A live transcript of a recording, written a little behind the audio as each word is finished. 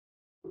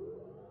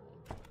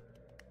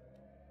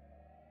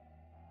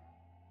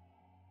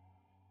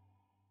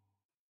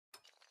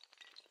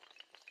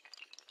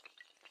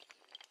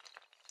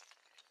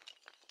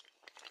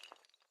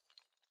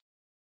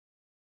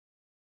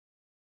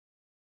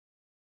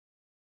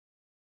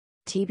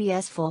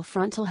TBS Full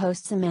Frontal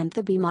host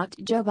Samantha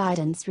mocked Joe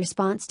Biden's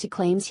response to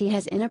claims he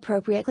has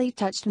inappropriately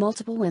touched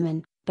multiple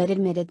women, but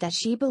admitted that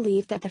she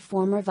believed that the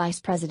former vice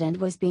president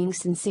was being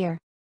sincere.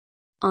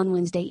 On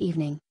Wednesday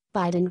evening,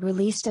 Biden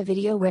released a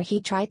video where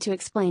he tried to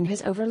explain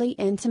his overly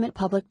intimate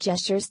public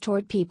gestures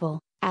toward people,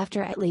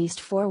 after at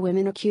least 4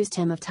 women accused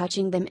him of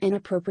touching them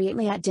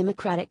inappropriately at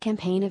Democratic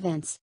campaign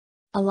events.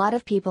 A lot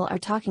of people are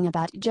talking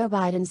about Joe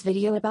Biden's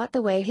video about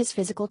the way his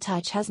physical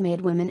touch has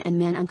made women and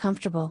men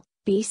uncomfortable,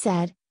 B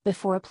said,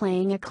 before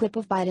playing a clip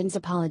of Biden's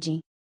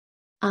apology.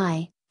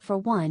 "I, for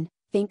one,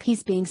 think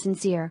he's being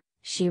sincere,"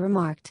 she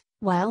remarked,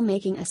 while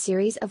making a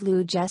series of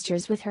lewd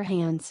gestures with her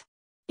hands.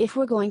 "If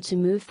we're going to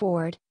move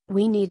forward,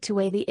 we need to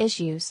weigh the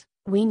issues,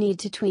 we need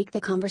to tweak the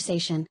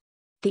conversation."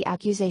 The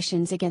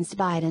accusations against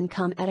Biden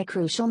come at a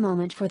crucial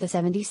moment for the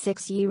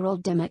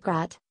 76-year-old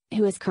Democrat,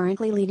 who is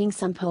currently leading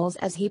some polls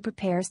as he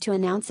prepares to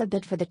announce a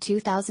bid for the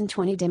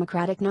 2020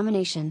 Democratic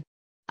nomination.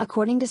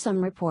 According to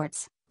some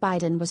reports,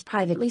 Biden was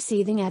privately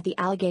seething at the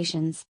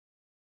allegations.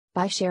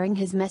 By sharing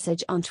his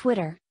message on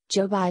Twitter,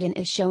 Joe Biden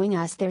is showing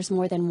us there's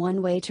more than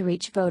one way to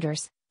reach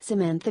voters,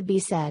 Samantha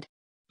said.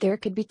 "There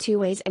could be 2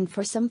 ways and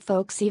for some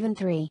folks even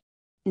 3.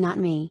 Not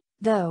me,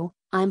 though,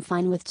 I'm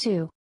fine with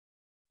 2.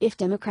 If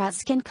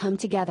Democrats can come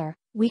together,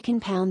 we can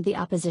pound the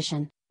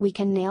opposition, we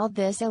can nail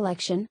this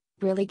election,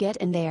 really get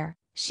in there,"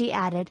 she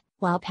added,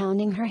 while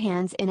pounding her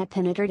hands in a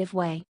penetrative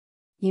way.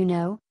 "You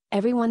know,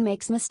 everyone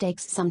makes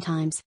mistakes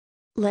sometimes.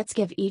 Let's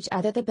give each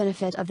other the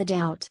benefit of the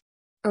doubt."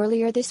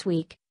 Earlier this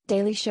week,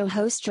 Daily Show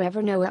host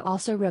Trevor Noah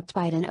also ripped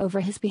Biden over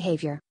his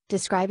behavior,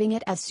 describing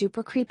it as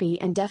super creepy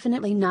and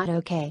definitely not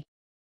okay.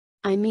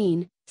 "I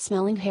mean,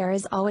 smelling hair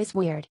is always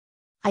weird.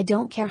 I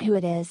don't care who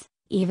it is,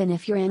 even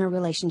if you're in a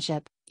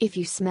relationship, if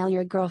you smell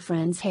your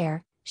girlfriend's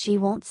hair, she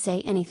won't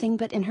say anything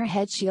but in her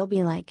head she'll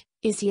be like,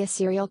 'Is he a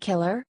serial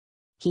killer?'"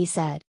 he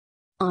said.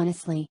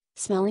 "Honestly,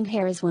 smelling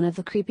hair is one of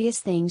the creepiest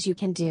things you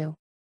can do.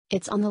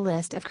 It's on the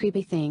list of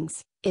creepy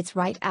things, it's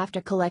right after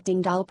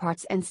collecting doll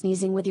parts and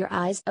sneezing with your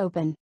eyes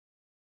open."